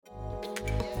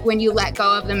when you let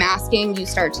go of the masking, you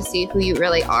start to see who you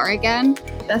really are again.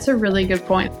 That's a really good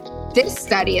point. This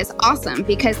study is awesome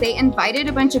because they invited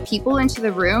a bunch of people into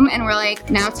the room and were like,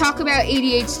 now talk about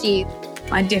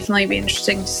ADHD. I'd definitely be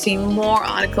interested to see more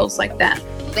articles like that.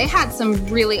 They had some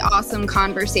really awesome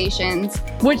conversations.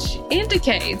 Which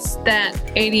indicates that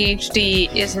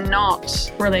ADHD is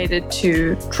not related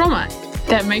to trauma.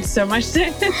 That makes so much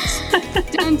sense.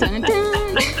 Dun, dun,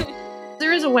 dun.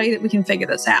 There is a way that we can figure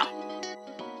this out.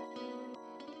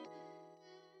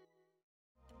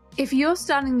 If you're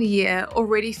starting the year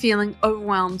already feeling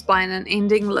overwhelmed by an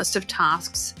unending list of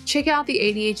tasks, check out the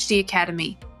ADHD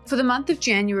Academy. For the month of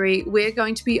January, we're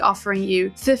going to be offering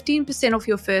you 15% off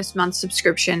your first month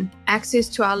subscription, access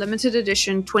to our limited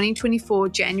edition 2024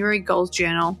 January Goals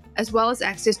Journal, as well as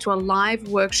access to a live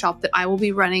workshop that I will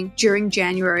be running during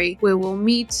January, where we'll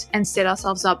meet and set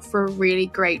ourselves up for a really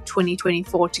great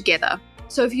 2024 together.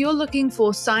 So if you're looking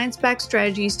for science-backed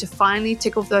strategies to finally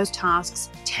tick off those tasks,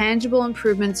 tangible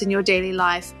improvements in your daily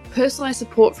life, personalized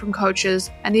support from coaches,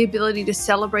 and the ability to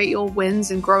celebrate your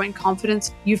wins and grow in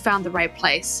confidence, you found the right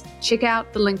place. Check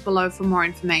out the link below for more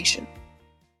information.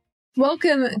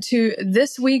 Welcome to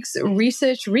this week's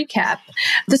research recap.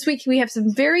 This week we have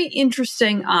some very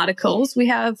interesting articles. We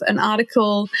have an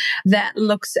article that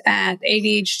looks at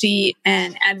ADHD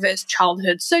and adverse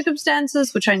childhood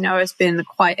circumstances, which I know has been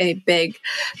quite a big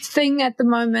thing at the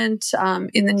moment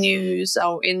in the news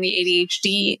or in the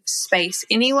ADHD space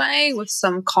anyway, with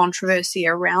some controversy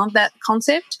around that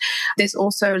concept. There's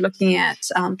also looking at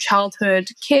childhood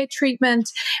care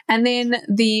treatment, and then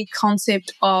the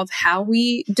concept of how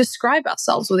we describe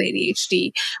ourselves with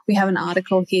ADHD. We have an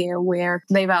article here where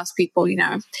they've asked people,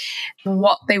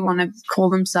 what they want to call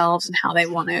themselves and how they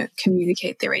want to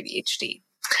communicate their ADHD.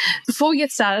 Before we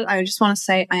get started, I just want to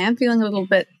say I am feeling a little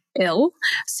bit ill.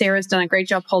 Sarah's done a great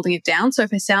job holding it down. So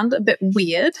if I sound a bit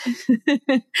weird,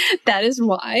 that is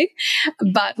why.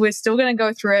 But we're still going to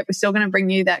go through it. We're still going to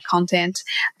bring you that content,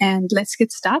 and let's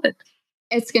get started.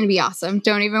 It's going to be awesome.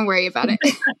 Don't even worry about it.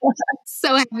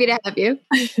 So happy to have you.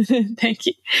 Thank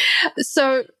you.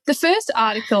 So the first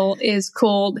article is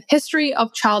called History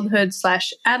of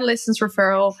Childhood/Adolescence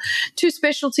Referral to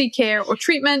Specialty Care or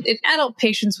Treatment in Adult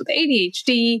Patients with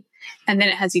ADHD. And then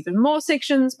it has even more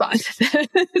sections, but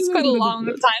it's quite a long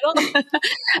title.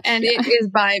 And it is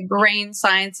by Brain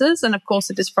Sciences. And of course,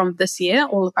 it is from this year.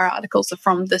 All of our articles are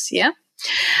from this year.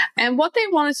 And what they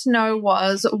wanted to know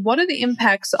was, what are the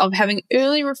impacts of having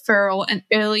early referral and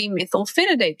early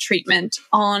methylphenidate treatment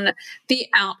on the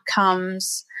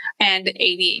outcomes and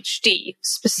ADHD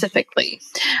specifically?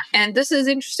 And this is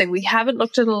interesting. We haven't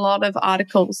looked at a lot of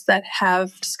articles that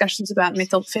have discussions about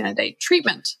methylphenidate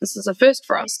treatment. This is a first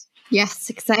for us. Yes,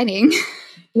 exciting.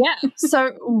 Yeah.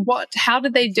 So how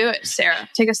did they do it, Sarah?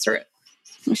 Take us through it.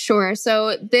 Sure.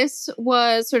 So this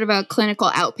was sort of a clinical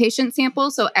outpatient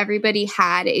sample. So everybody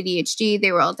had ADHD.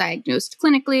 They were all diagnosed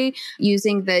clinically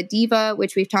using the DIVA,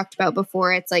 which we've talked about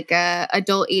before. It's like a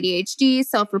adult ADHD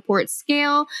self-report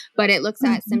scale, but it looks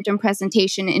at symptom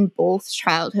presentation in both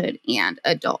childhood and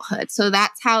adulthood. So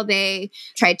that's how they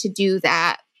tried to do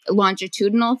that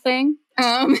longitudinal thing.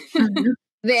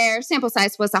 Their sample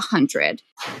size was 100.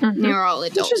 They were all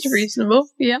adults. Which is reasonable.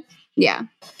 Yeah. Yeah.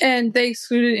 And they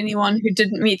excluded anyone who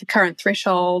didn't meet the current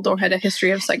threshold or had a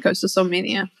history of psychosis or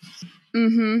mania.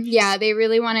 Yeah, they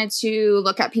really wanted to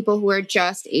look at people who were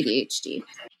just ADHD.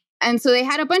 And so they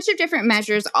had a bunch of different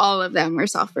measures. All of them were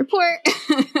self-report.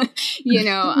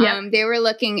 They were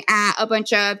looking at a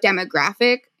bunch of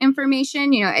demographic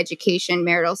information, education,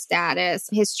 marital status,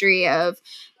 history of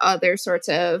other sorts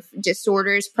of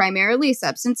disorders, primarily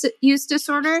substance use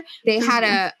disorder. They had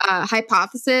a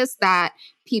hypothesis that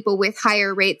people with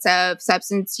higher rates of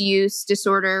substance use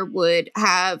disorder would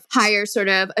have higher sort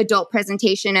of adult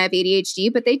presentation of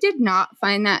ADHD, but they did not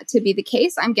find that to be the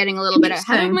case. I'm getting a little bit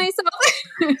ahead of myself.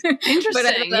 Interesting. But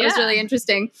I thought that was really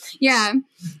interesting. Yeah.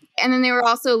 And then they were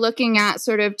also looking at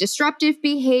sort of disruptive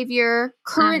behavior,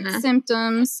 current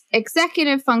symptoms,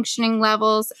 executive functioning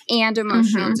levels, and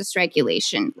emotional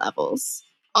dysregulation levels.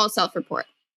 All self-report.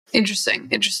 Interesting.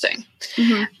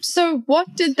 So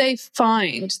what did they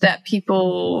find that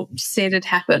people said had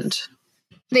happened?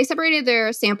 They separated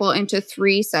their sample into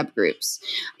 3 subgroups.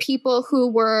 People who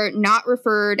were not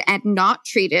referred and not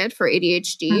treated for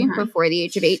ADHD before the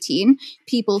age of 18.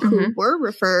 People who were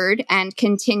referred and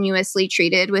continuously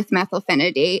treated with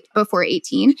methylphenidate before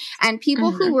 18. And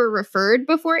people who were referred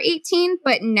before 18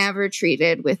 but never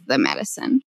treated with the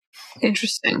medicine.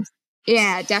 Interesting.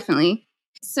 Yeah, definitely.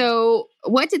 So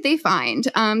what did they find?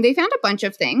 They found a bunch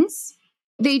of things.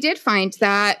 They did find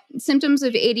that symptoms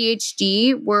of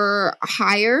ADHD were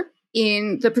higher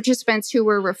in the participants who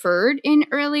were referred in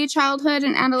early childhood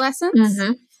and adolescence.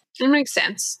 Mm-hmm. That makes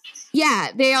sense. Yeah,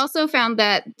 they also found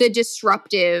that the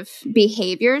disruptive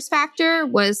behaviors factor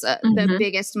was the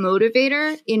biggest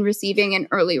motivator in receiving an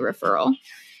early referral.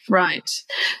 Right.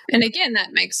 And again,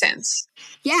 that makes sense.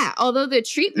 Yeah, although the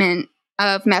treatment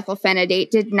of methylphenidate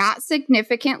did not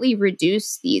significantly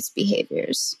reduce these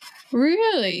behaviors.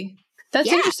 Really? That's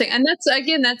interesting. And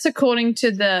that's according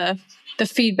to the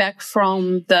feedback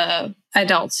from the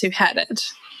adults who had it.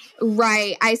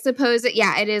 Right. I suppose it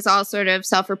is all sort of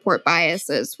self-report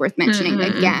biases worth mentioning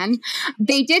again.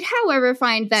 They did, however,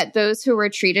 find that those who were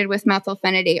treated with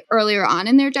methylphenidate earlier on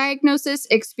in their diagnosis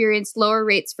experienced lower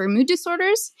rates for mood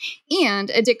disorders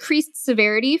and a decreased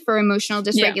severity for emotional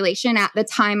dysregulation at the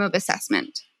time of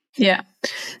assessment. Yeah.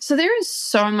 So there is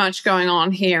so much going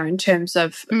on here in terms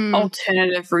of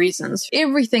alternative reasons.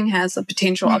 Everything has a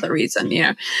potential other reason, you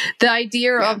know. The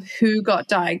idea of who got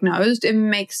diagnosed, it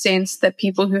makes sense that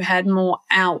people who had more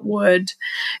outward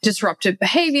disruptive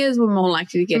behaviors were more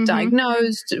likely to get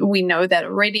diagnosed. We know that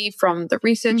already from the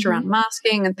research around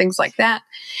masking and things like that.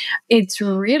 It's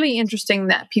really interesting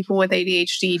that people with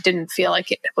ADHD didn't feel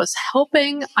like it was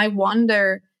helping. I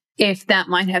wonder if that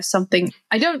might have something,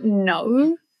 I don't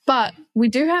know. But we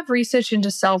do have research into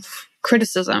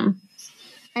self-criticism.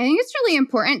 I think it's really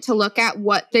important to look at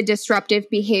what the disruptive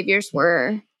behaviors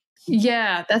were.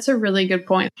 Yeah, that's a really good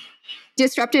point.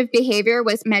 Disruptive behavior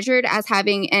was measured as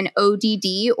having an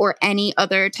ODD or any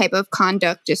other type of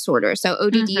conduct disorder. So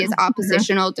ODD is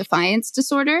oppositional defiance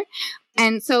disorder.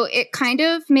 And so it kind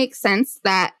of makes sense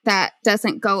that that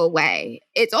doesn't go away.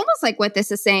 It's almost like what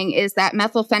this is saying is that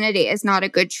methylphenidate is not a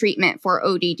good treatment for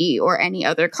ODD or any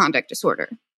other conduct disorder.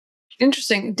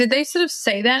 Interesting. Did they sort of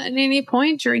say that at any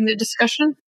point during the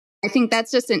discussion? I think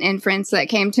that's just an inference that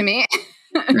came to me.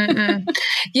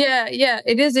 Yeah,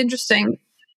 it is interesting.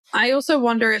 I also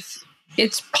wonder if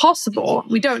it's possible,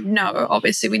 we don't know,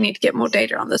 obviously we need to get more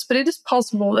data on this, but it is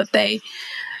possible that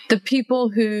the people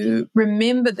who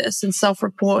remember this and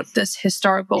self-report this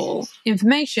historical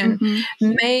information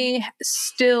may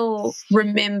still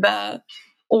remember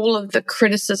all of the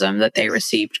criticism that they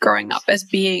received growing up as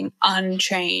being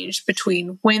unchanged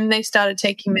between when they started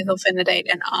taking methylphenidate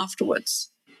and afterwards.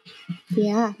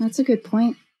 Yeah, that's a good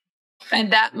point.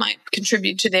 And that might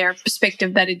contribute to their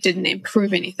perspective that it didn't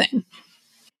improve anything.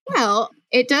 Well,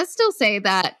 it does still say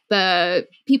that the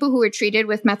people who were treated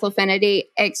with methylphenidate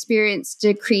experienced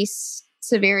decreased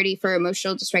severity for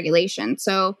emotional dysregulation.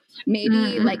 So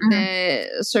maybe like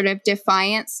the sort of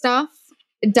defiant stuff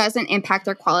doesn't impact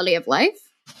their quality of life.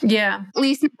 Yeah. At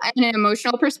least in an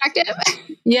emotional perspective.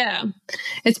 Yeah.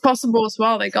 It's possible as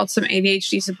well they got some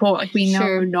ADHD support. Like we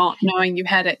know not knowing you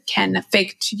had it can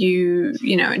affect you,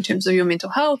 you know, in terms of your mental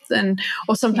health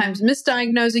or sometimes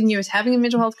misdiagnosing you as having a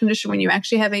mental health condition when you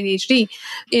actually have ADHD.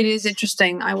 It is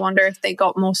interesting. I wonder if they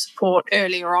got more support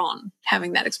earlier on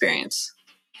having that experience.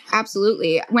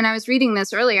 Absolutely. When I was reading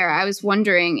this earlier, I was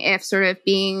wondering if sort of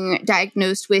being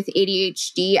diagnosed with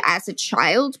ADHD as a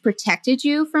child protected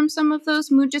you from some of those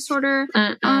mood disorder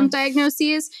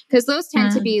diagnoses, because those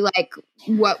tend to be like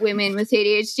what women with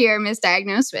ADHD are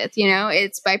misdiagnosed with. You know,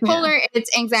 it's bipolar,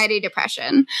 it's anxiety,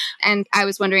 depression. And I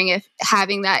was wondering if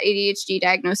having that ADHD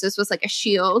diagnosis was like a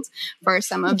shield for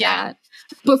some of that.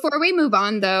 Before we move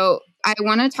on, though, I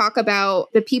want to talk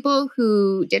about the people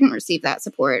who didn't receive that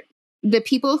support. The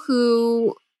people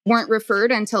who weren't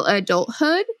referred until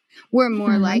adulthood were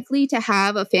more likely to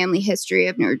have a family history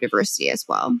of neurodiversity as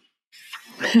well.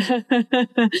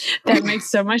 That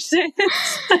makes so much sense.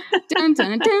 Dun,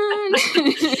 dun, dun.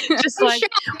 Just like,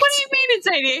 what do you mean it's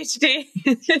ADHD?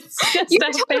 It's just You're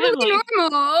our totally family.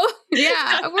 Normal.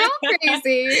 Yeah, we're all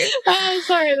crazy. Oh,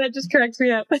 sorry, that just cracks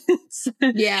me up.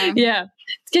 Yeah.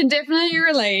 Can definitely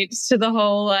relate to the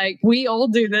whole, like, we all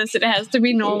do this. It has to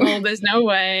be normal. There's no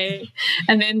way.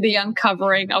 And then the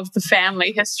uncovering of the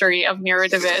family history of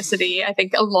neurodiversity. I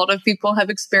think a lot of people have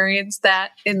experienced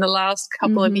that in the last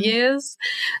couple of years.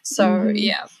 So,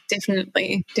 yeah,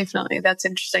 definitely. That's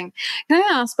interesting. Can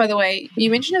I ask, by the way,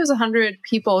 you mentioned it was 100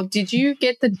 people. Did you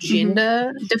get the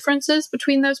gender differences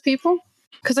between those people?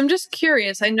 Because I'm just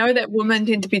curious. I know that women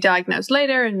tend to be diagnosed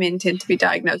later and men tend to be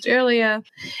diagnosed earlier.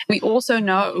 We also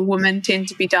know women tend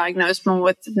to be diagnosed more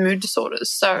with mood disorders.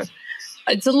 So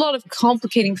it's a lot of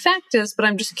complicating factors, but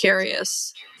I'm just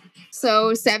curious.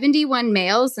 So 71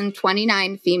 males and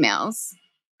 29 females.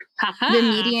 The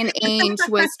median age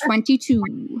was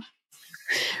 22.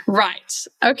 Right.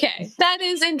 Okay. That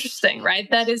is interesting, right?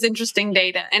 That is interesting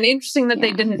data, and interesting that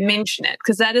they didn't mention it,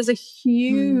 because that is a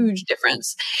huge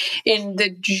difference in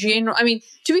the general. I mean,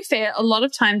 to be fair, a lot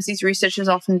of times these research is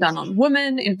often done on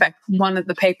women. In fact, one of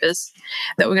the papers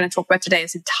that we're going to talk about today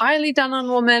is entirely done on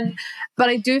women. But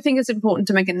I do think it's important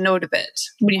to make a note of it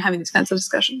when you're having these kinds of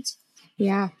discussions.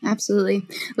 Yeah, absolutely.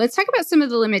 Let's talk about some of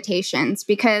the limitations,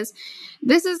 because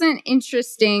this is an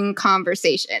interesting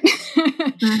conversation.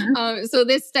 So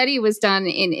this study was done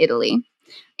in Italy.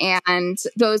 And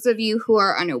those of you who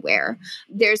are unaware,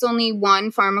 there's only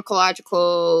one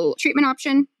pharmacological treatment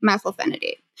option,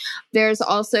 methylphenidate. There's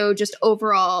also just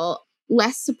overall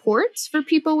less supports for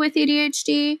people with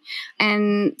ADHD,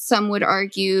 and some would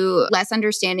argue less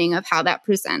understanding of how that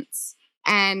presents.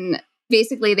 And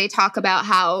basically, they talk about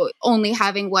how only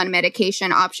having one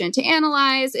medication option to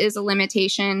analyze is a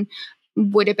limitation.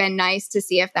 Would have been nice to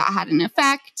see if that had an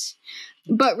effect.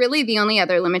 But really, the only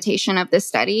other limitation of this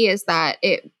study is that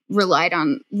it relied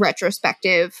on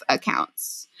retrospective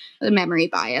accounts, the memory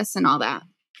bias and all that.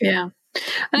 Yeah.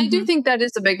 And I do think that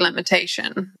is a big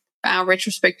limitation. Our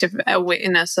retrospective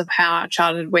awareness of how our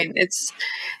childhood went.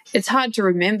 It's hard to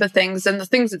remember things, and the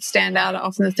things that stand out are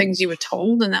often the things you were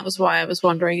told. And that was why I was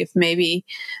wondering if maybe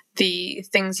the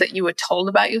things that you were told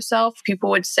about yourself, people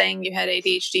were saying you had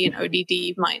ADHD and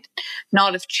ODD, might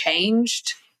not have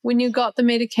changed when you got the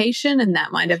medication, and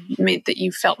that might have meant that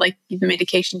you felt like the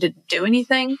medication didn't do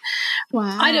anything.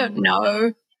 Wow. I don't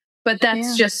know, but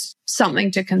that's just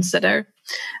something to consider.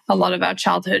 A lot of our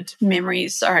childhood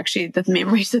memories are actually the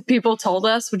memories that people told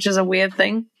us, which is a weird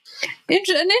thing. An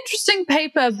interesting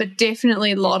paper, but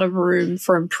definitely a lot of room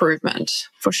for improvement,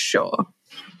 for sure.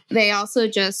 They also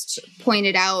just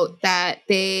pointed out that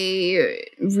they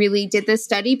really did this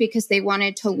study because they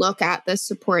wanted to look at the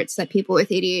supports that people with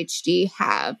ADHD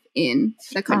have in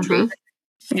the country.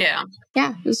 Yeah.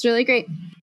 Yeah, it was really great.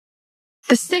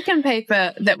 The second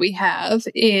paper that we have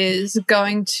is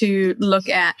going to look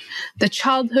at the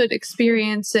childhood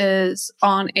experiences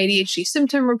on ADHD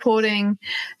symptom reporting,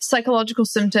 psychological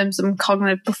symptoms, and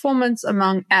cognitive performance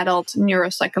among adult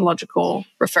neuropsychological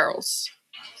referrals.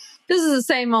 This is our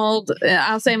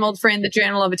same old friend, the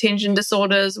Journal of Attention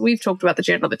Disorders. We've talked about the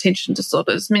Journal of Attention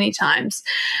Disorders many times.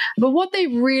 But what they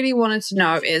really wanted to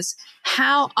know is,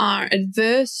 how are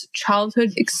adverse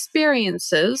childhood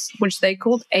experiences, which they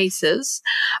called ACEs,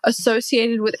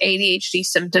 associated with ADHD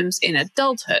symptoms in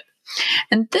adulthood?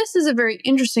 And this is a very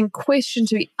interesting question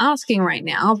to be asking right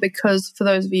now, because for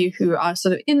those of you who are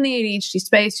sort of in the ADHD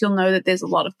space, you'll know that there's a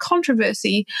lot of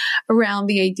controversy around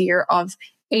the idea of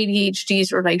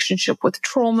ADHD's relationship with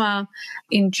trauma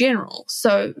in general.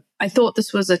 So I thought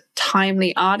this was a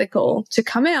timely article to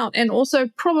come out, and also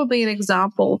probably an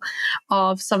example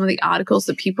of some of the articles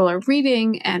that people are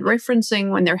reading and referencing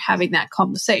when they're having that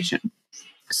conversation.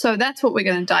 So that's what we're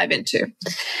going to dive into.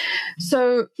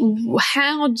 So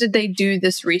how did they do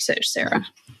this research, Sarah?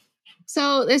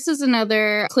 So this is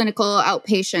another clinical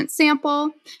outpatient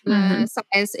sample. The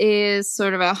size is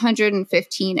sort of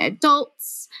 115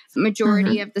 adults.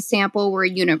 Majority of the sample were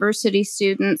university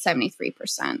students,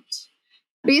 73%.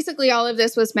 Basically, all of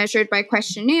this was measured by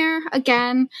questionnaire.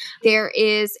 Again, there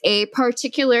is a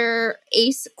particular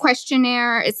ACE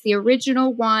questionnaire. It's the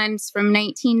original one. It's from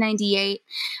 1998.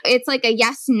 It's like a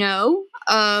yes-no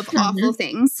of awful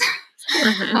things.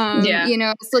 You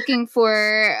know, it's looking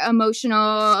for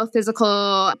emotional,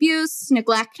 physical abuse,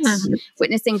 neglect,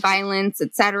 witnessing violence,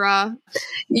 etc.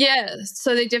 Yeah,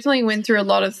 so they definitely went through a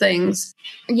lot of things.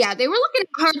 Yeah, they were looking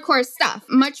at hardcore stuff,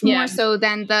 much more so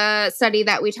than the study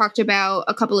that we talked about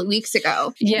a couple of weeks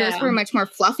ago. Yeah. Those were much more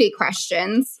fluffy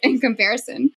questions in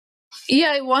comparison.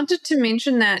 Yeah, I wanted to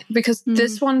mention that because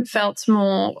this one felt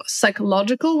more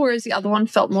psychological, whereas the other one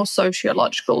felt more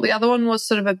sociological. The other one was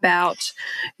sort of about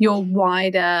your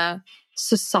wider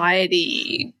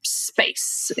society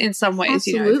space in some ways.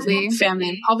 Absolutely. You know, family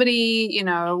and poverty, you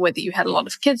know, whether you had a lot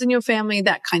of kids in your family,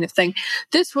 that kind of thing.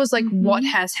 This was like what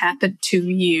has happened to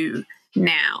you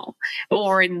now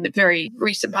or in the very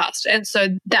recent past. And so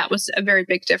that was a very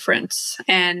big difference.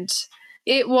 And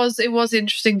it was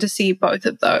interesting to see both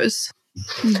of those.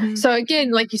 So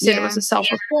again, like you said, it was a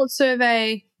self-report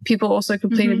survey. People also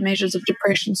completed measures of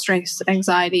depression, stress,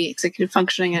 anxiety, executive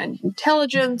functioning, and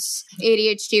intelligence.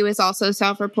 ADHD was also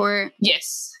self-report.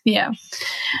 Yes. Yeah.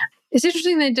 It's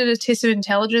interesting they did a test of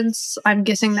intelligence. I'm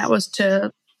guessing that was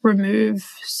to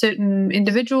remove certain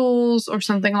individuals or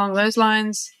something along those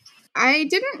lines. I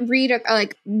didn't read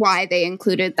like why they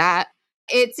included that.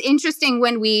 It's interesting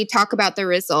when we talk about the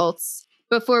results.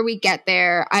 Before we get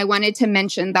there, I wanted to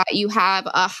mention that you have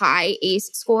a high ACE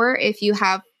score if you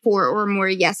have 4 or more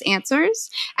yes answers,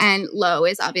 and low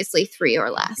is obviously 3 or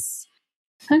less.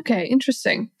 Okay,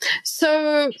 interesting.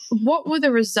 So what were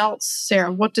the results,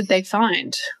 Sarah? What did they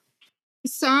find?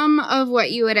 Some of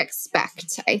what you would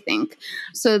expect, I think.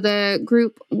 So the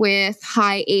group with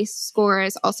high ACE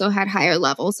scores also had higher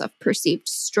levels of perceived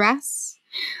stress.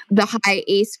 The high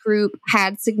ACE group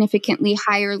had significantly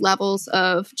higher levels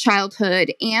of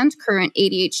childhood and current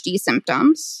ADHD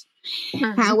symptoms.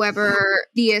 However,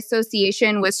 the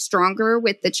association was stronger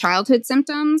with the childhood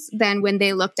symptoms than when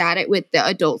they looked at it with the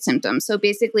adult symptoms. So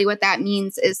basically what that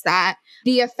means is that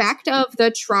the effect of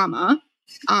the trauma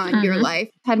on your life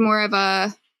had more of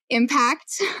a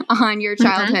impact on your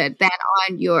childhood than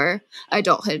on your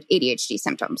adulthood ADHD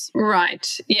symptoms.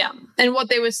 Right. Yeah. And what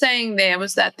they were saying there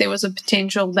was that there was a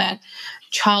potential that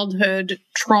childhood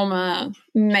trauma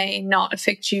may not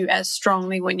affect you as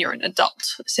strongly when you're an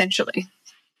adult, essentially.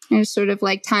 It's sort of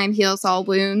like time heals all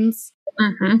wounds.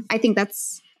 I think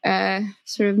that's a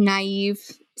sort of naive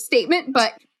statement,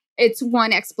 but it's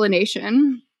one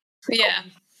explanation. Yeah.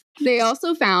 They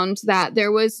also found that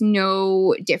there was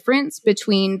no difference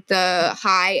between the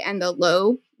high and the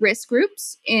low risk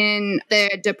groups in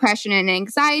the depression and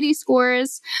anxiety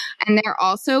scores. And there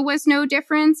also was no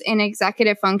difference in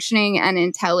executive functioning and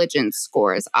intelligence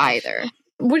scores either.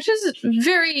 Which is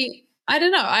very, I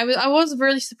don't know, I was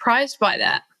really surprised by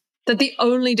that the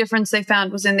only difference they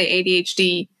found was in the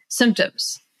ADHD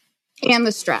symptoms. And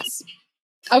the stress.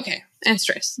 Okay, and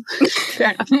stress.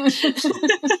 Fair enough.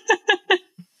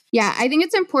 Yeah, I think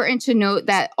it's important to note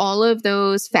that all of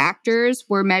those factors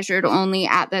were measured only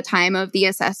at the time of the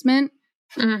assessment.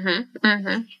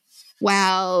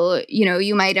 While,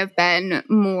 you might have been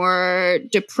more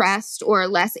depressed or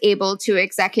less able to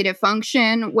executive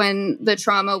function when the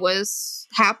trauma was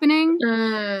happening.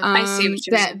 I see what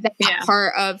you mean. That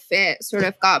part of it sort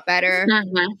of got better.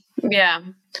 Yeah.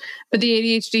 But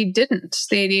the ADHD didn't.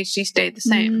 The ADHD stayed the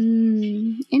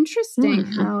same. Interesting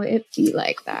how it be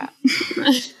like that.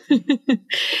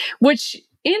 Which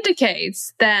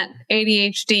indicates that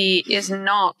ADHD is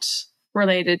not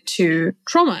related to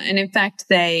trauma. And in fact,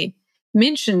 they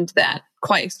mentioned that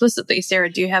quite explicitly. Sarah,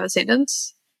 do you have a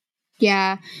sentence?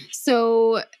 Yeah.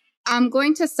 So I'm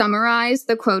going to summarize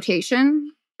the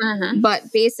quotation. But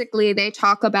basically, they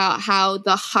talk about how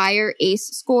the higher ACE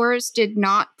scores did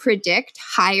not predict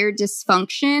higher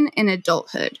dysfunction in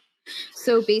adulthood.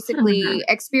 So basically,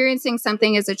 experiencing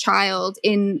something as a child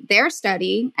in their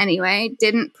study, anyway,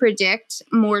 didn't predict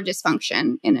more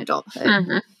dysfunction in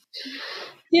adulthood.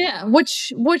 Yeah,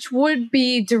 which would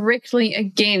be directly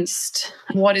against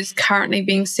what is currently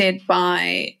being said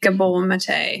by Gabor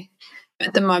Mate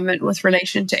at the moment with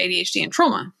relation to ADHD and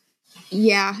trauma.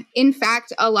 Yeah. In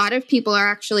fact, a lot of people are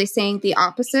actually saying the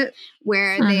opposite,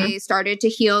 where they started to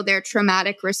heal their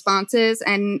traumatic responses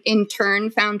and in turn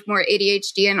found more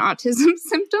ADHD and autism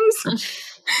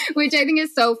symptoms, which I think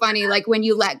is so funny. Like when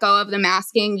you let go of the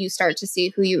masking, you start to see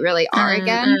who you really are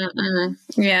again.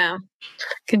 Yeah.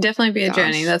 Can definitely be a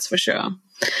journey, that's for sure.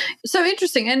 So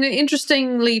interesting, and an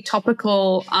interestingly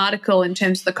topical article in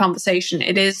terms of the conversation.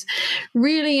 It is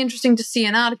really interesting to see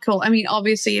an article. I mean,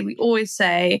 obviously, we always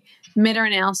say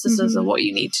meta-analysis is what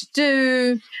you need to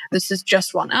do. This is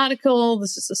just one article.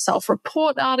 This is a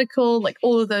self-report article. Like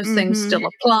all of those things still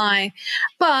apply.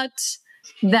 But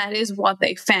that is what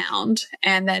they found.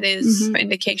 And that is an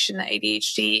indication that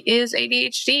ADHD is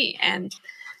ADHD. And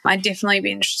I'd definitely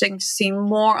be interesting to see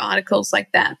more articles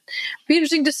like that. Be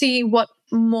interesting to see what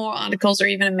more articles or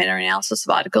even a meta-analysis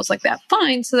of articles like that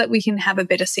find so that we can have a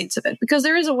better sense of it. Because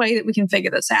there is a way that we can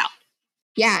figure this out.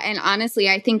 Yeah, and honestly,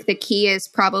 I think the key is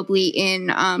probably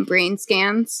in brain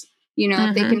scans.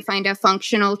 If they can find a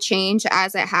functional change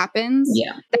as it happens.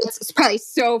 Yeah. That's probably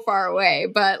so far away,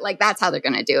 but that's how they're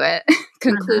going to do it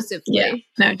conclusively. Yeah,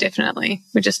 no, definitely.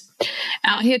 We're just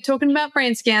out here talking about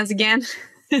brain scans again.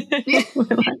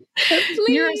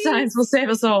 Neuroscience will save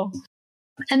us all.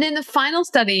 And then the final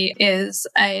study is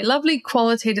a lovely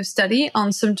qualitative study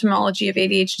on symptomology of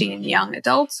ADHD in young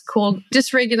adults called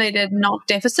Dysregulated Not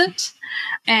Deficit.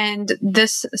 And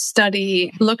this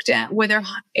study looked at whether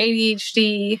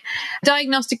ADHD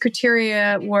diagnostic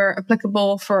criteria were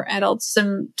applicable for adult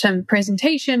symptom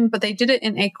presentation, but they did it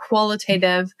in a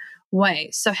qualitative way.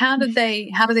 So how do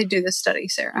they do this study,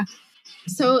 Sarah?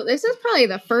 So this is probably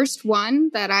the first one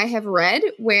that I have read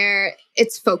where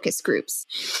it's focus groups.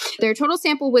 Their total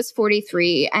sample was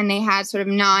 43, and they had sort of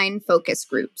 9 focus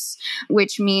groups,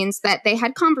 which means that they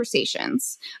had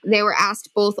conversations. They were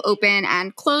asked both open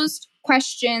and closed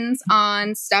questions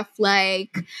on stuff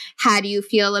like, how do you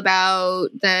feel about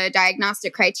the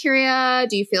diagnostic criteria?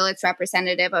 Do you feel it's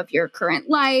representative of your current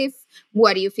life?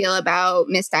 what do you feel about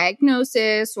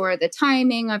misdiagnosis or the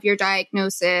timing of your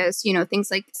diagnosis,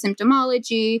 things like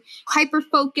symptomology,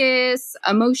 hyperfocus,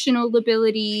 emotional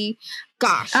lability,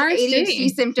 RSD. ADHD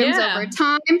symptoms over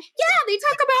time. Yeah, they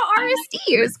talk about RSD.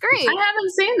 It was great. I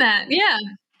haven't seen that. Yeah.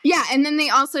 Yeah, and then they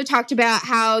also talked about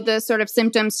how the sort of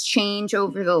symptoms change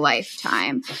over the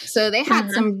lifetime. So they had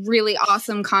some really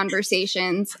awesome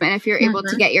conversations. And if you're able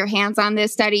to get your hands on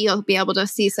this study, you'll be able to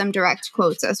see some direct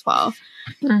quotes as well.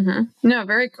 No,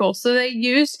 very cool. So they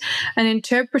used an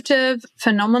interpretive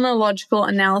phenomenological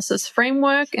analysis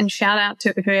framework, and shout out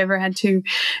to whoever had to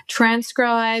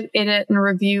transcribe, edit, and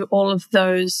review all of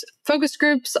those focus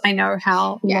groups. I know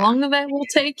how long that will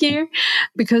take you,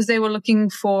 because they were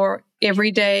looking for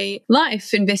everyday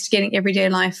life, investigating everyday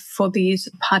life for these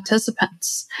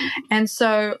participants. And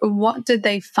so what did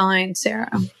they find, Sarah?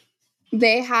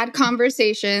 They had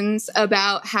conversations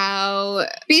about how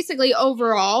basically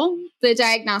overall the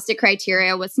diagnostic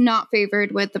criteria was not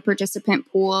favored with the participant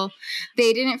pool.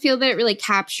 They didn't feel that it really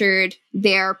captured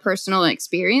their personal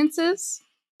experiences.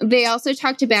 They also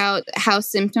talked about how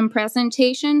symptom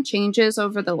presentation changes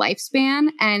over the lifespan,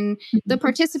 and the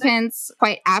participants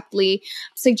quite aptly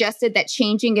suggested that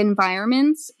changing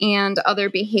environments and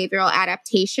other behavioral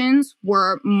adaptations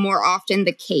were more often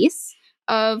the case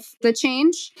of the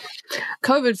change.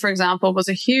 COVID, for example, was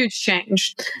a huge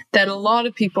change that a lot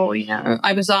of people,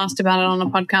 I was asked about it on a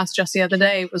podcast just the other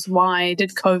day, was why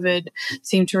did COVID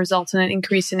seem to result in an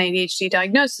increase in ADHD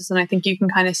diagnosis? And I think you can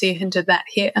kind of see a hint of that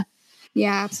here.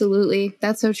 Yeah, absolutely.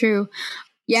 That's so true.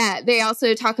 Yeah, they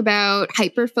also talk about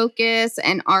hyperfocus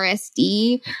and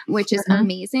RSD, which is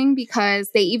amazing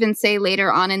because they even say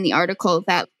later on in the article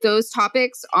that those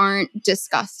topics aren't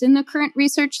discussed in the current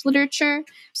research literature.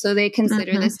 So they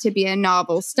consider this to be a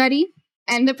novel study.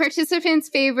 And the participants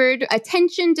favored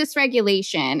attention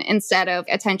dysregulation instead of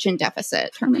attention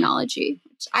deficit terminology.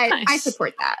 I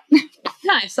support that.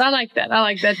 Nice. I like that. I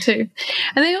like that too.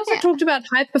 And they also talked about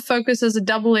hyperfocus as a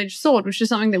double-edged sword, which is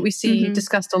something that we see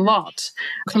discussed a lot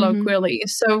colloquially.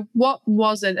 So what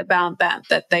was it about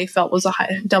that they felt was a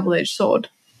double-edged sword?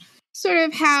 Sort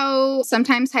of how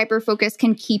sometimes hyperfocus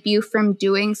can keep you from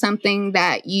doing something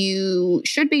that you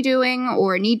should be doing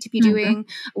or need to be doing,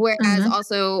 whereas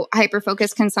also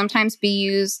hyperfocus can sometimes be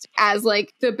used as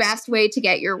like the best way to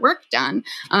get your work done.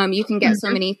 You can get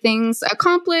so many things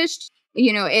accomplished.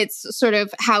 It's sort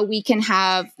of how we can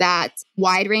have that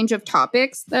wide range of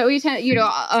topics that we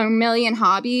a million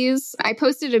hobbies. I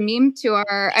posted a meme to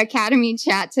our Academy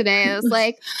chat today. I was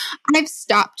like, I've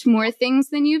stopped more things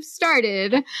than you've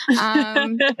started.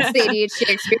 It's the ADHD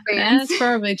experience. That's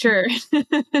probably true.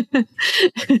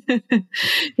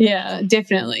 Yeah,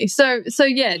 definitely. So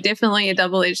yeah, definitely a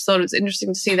double-edged sword. It was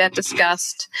interesting to see that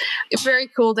discussed. It's very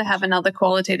cool to have another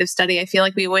qualitative study. I feel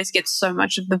like we always get so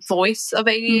much of the voice of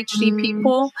ADHD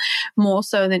people, more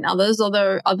so than others,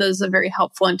 although others are very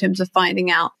helpful in terms of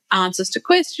finding out answers to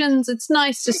questions. It's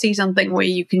nice to see something where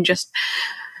you can just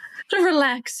sort of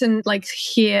relax and like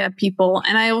hear people.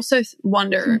 And I also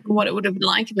wonder what it would have been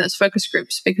like in those focus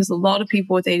groups, because a lot of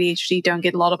people with ADHD don't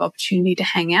get a lot of opportunity to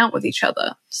hang out with each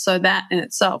other. So that in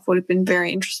itself would have been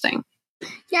very interesting.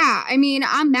 Yeah, I mean,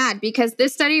 I'm mad because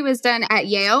this study was done at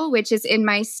Yale, which is in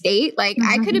my state. Like,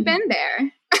 I could have been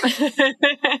there.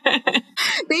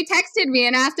 They texted me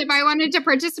and asked if I wanted to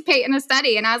participate in a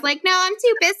study, and I was like, no, I'm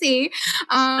too busy.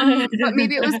 But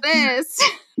maybe it was this.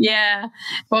 Yeah.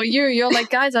 Well, you're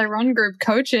like, guys, I run group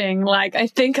coaching. Like, I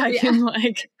think I can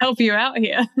like help you out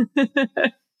here.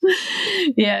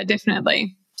 Yeah,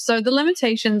 definitely. So the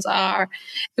limitations are,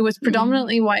 it was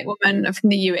predominantly white women from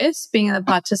the US being in the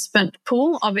participant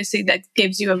pool. Obviously, that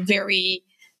gives you a very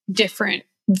different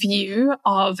view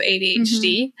of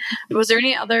ADHD. Was there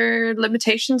any other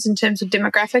limitations in terms of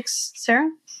demographics,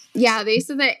 Sarah? Yeah, they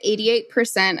said that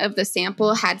 88% of the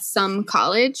sample had some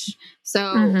college. So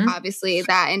obviously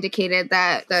that indicated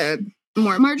that the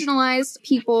more marginalized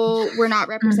people were not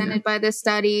represented by this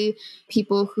study,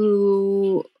 people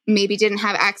who maybe didn't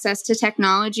have access to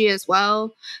technology as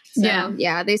well. So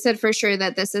yeah, they said for sure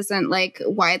that this isn't like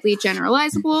widely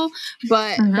generalizable,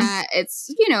 but that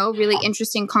it's, really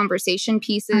interesting conversation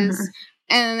pieces.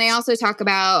 And they also talk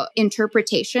about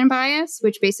interpretation bias,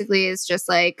 which basically is just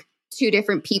like two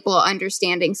different people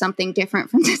understanding something different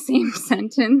from the same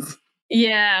sentence.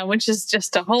 Yeah, which is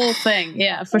just a whole thing.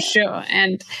 Yeah, for sure.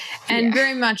 And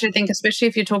very much, I think, especially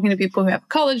if you're talking to people who have a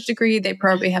college degree, they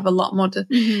probably have a lot more to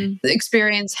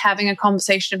experience having a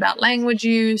conversation about language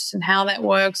use and how that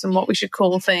works and what we should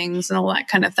call things and all that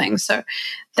kind of thing. So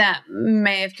that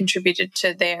may have contributed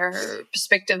to their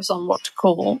perspectives on what to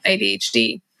call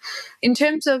ADHD. In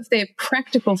terms of their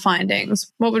practical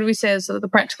findings, what would we say is sort of the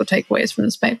practical takeaways from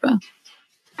this paper?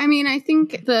 I mean, I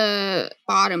think the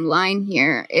bottom line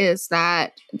here is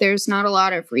that there's not a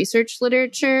lot of research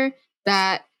literature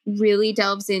that really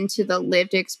delves into the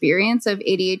lived experience of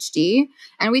ADHD.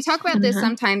 And we talk about this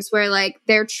sometimes where like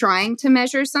they're trying to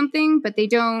measure something, but they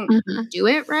don't do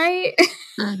it right.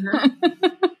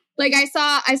 Like I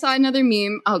saw another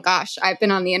meme. Oh gosh, I've been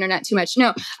on the internet too much.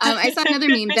 No, I saw another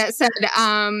meme that said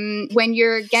when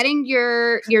you're getting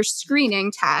your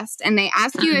screening test and they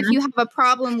ask you if you have a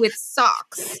problem with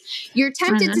socks, you're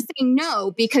tempted to say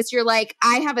no because you're like,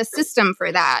 I have a system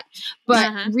for that.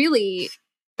 But really,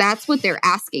 that's what they're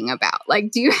asking about.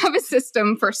 Like, do you have a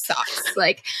system for socks?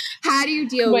 Like, how do you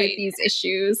deal with these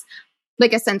issues?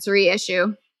 Like a sensory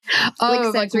issue.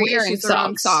 Oh, like wearing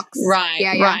socks.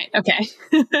 Right, right. Okay.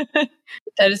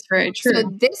 That is very true. So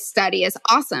this study is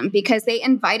awesome because they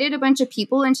invited a bunch of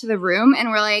people into the room and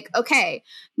were like, okay,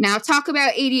 now talk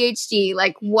about ADHD.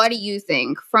 Like, what do you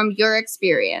think from your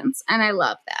experience? And I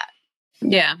love that.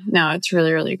 Yeah, no, it's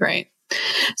really, really great.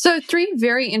 So 3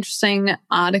 very interesting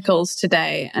articles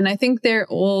today, and I think they're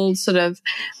all sort of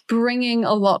bringing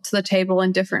a lot to the table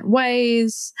in different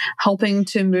ways, helping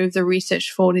to move the research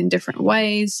forward in different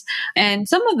ways. And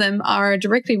some of them are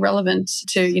directly relevant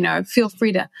to, feel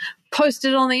free to post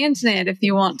it on the internet if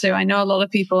you want to. I know a lot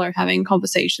of people are having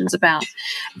conversations about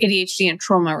ADHD and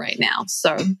trauma right now.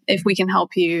 So if we can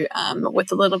help you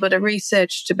with a little bit of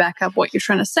research to back up what you're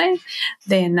trying to say,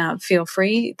 then feel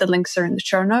free. The links are in the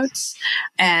show notes.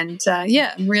 And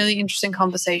really interesting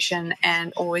conversation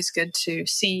and always good to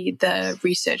see the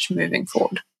research moving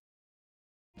forward.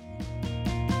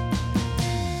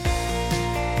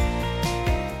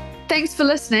 Thanks for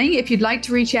listening. If you'd like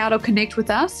to reach out or connect with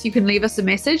us, you can leave us a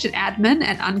message at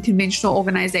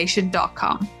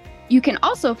admin@unconventionalorganization.com. You can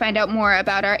also find out more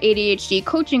about our ADHD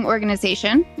coaching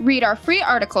organization, read our free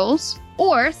articles,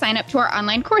 or sign up to our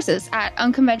online courses at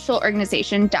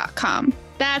unconventionalorganization.com.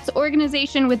 That's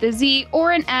organization with a Z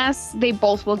or an S. They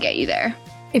both will get you there.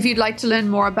 If you'd like to learn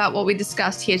more about what we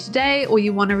discussed here today, or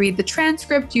you want to read the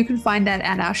transcript, you can find that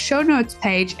at our show notes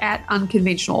page at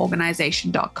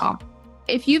unconventionalorganization.com.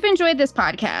 If you've enjoyed this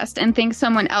podcast and think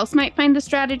someone else might find the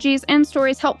strategies and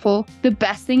stories helpful, the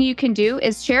best thing you can do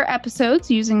is share episodes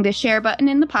using the share button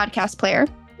in the podcast player,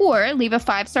 or leave a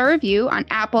 5-star review on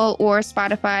Apple or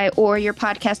Spotify or your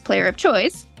podcast player of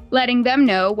choice, letting them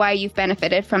know why you've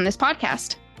benefited from this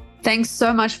podcast. Thanks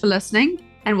so much for listening,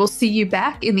 and we'll see you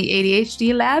back in the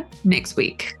ADHD lab next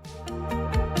week.